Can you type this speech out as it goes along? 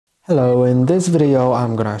Hello, in this video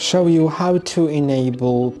I'm gonna show you how to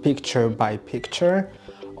enable picture-by-picture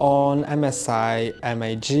on MSI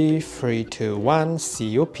MAG 321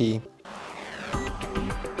 CUP.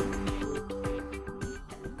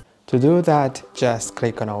 To do that, just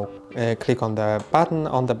click on the button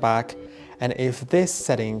on the back, and if this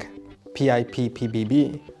setting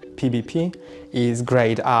PBP is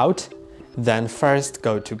grayed out, then first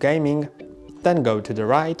go to gaming, then go to the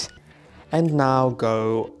right, and now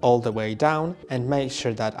go all the way down and make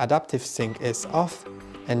sure that adaptive sync is off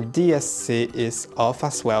and DSC is off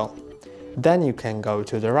as well. Then you can go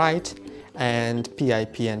to the right and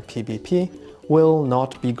PIP and PBP will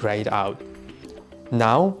not be grayed out.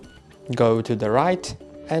 Now go to the right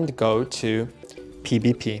and go to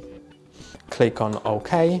PBP. Click on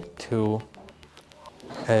OK to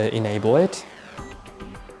enable it.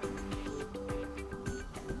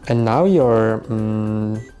 And now your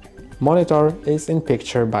monitor is in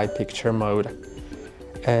picture-by-picture mode.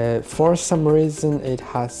 For some reason it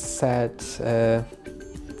has set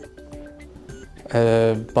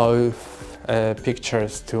both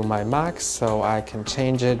pictures to my max, so I can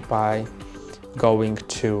change it by going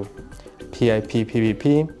to PIP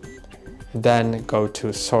PBP, then go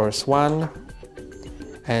to source 1,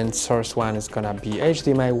 and source 1 is gonna be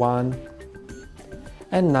HDMI 1,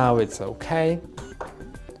 and now it's okay.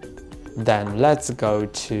 Then let's go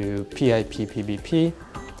to PIP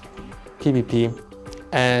PBP,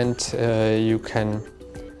 and you can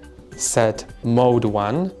set mode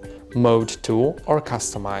 1, mode 2 or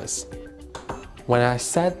customize. When I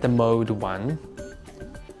set the mode 1,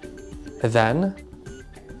 then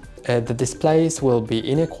the displays will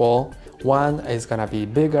be unequal. One is gonna be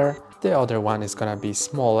bigger, the other one is gonna be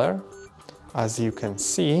smaller, as you can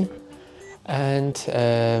see. And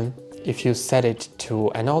if you set it to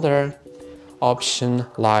another option,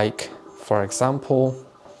 like for example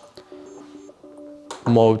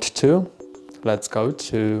mode 2, let's go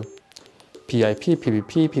to PIP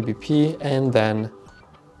PBP, and then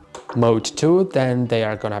mode 2, then they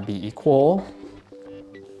are gonna be equal.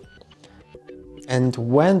 And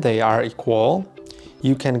when they are equal,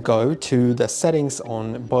 you can go to the settings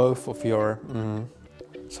on both of your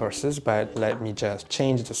sources, but let me just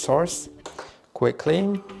change the source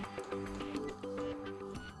quickly.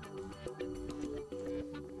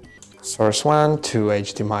 Source 1 to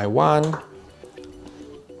HDMI 1.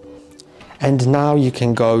 And now you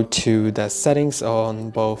can go to the settings on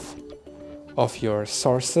both of your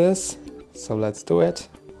sources. So let's do it.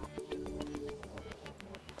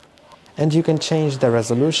 And you can change the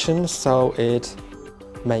resolution so it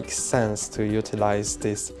makes sense to utilize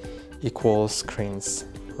these equal screens,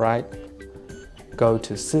 right? Go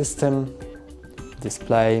to System,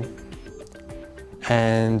 Display,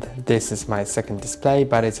 and this is my second display,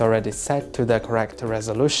 but it's already set to the correct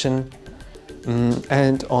resolution.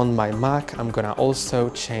 And on my Mac, I'm gonna also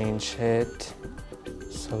change it.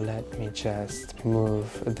 So let me just move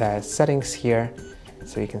the settings here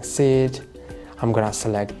so you can see it. I'm gonna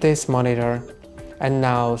select this monitor and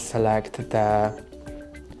now select the,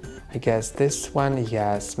 I guess this one,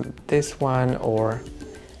 yes, this one or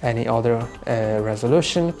any other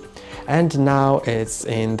resolution. And now it's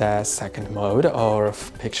in the second mode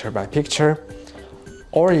of picture-by-picture,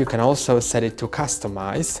 or you can also set it to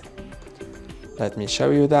customize. Let me show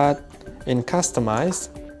you that. In customize,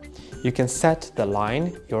 you can set the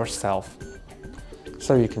line yourself.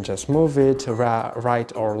 So you can just move it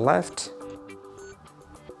right or left.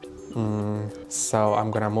 So I'm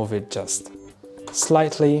gonna move it just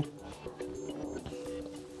slightly.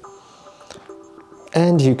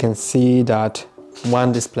 And you can see that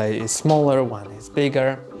one display is smaller, one is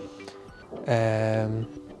bigger. And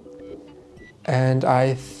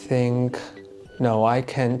I think, no, I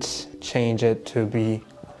can't change it to be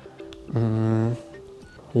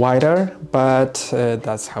wider, but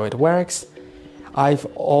that's how it works. I've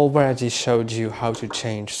already showed you how to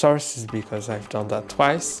change sources because I've done that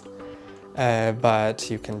twice.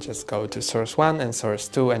 But you can just go to source 1 and source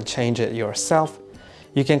 2 and change it yourself.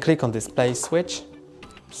 You can click on display switch,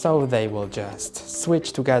 so they will just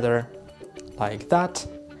switch together like that.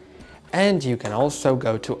 And you can also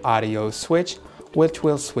go to audio switch, which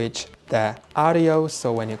will switch the audio.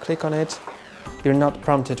 So when you click on it, you're not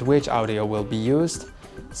prompted which audio will be used.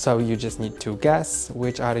 So you just need to guess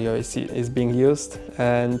which audio is being used.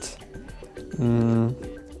 And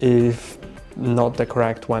if not the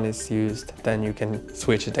correct one is used, then you can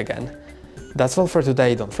switch it again. That's all for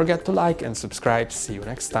today. Don't forget to like and subscribe. See you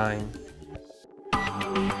next time.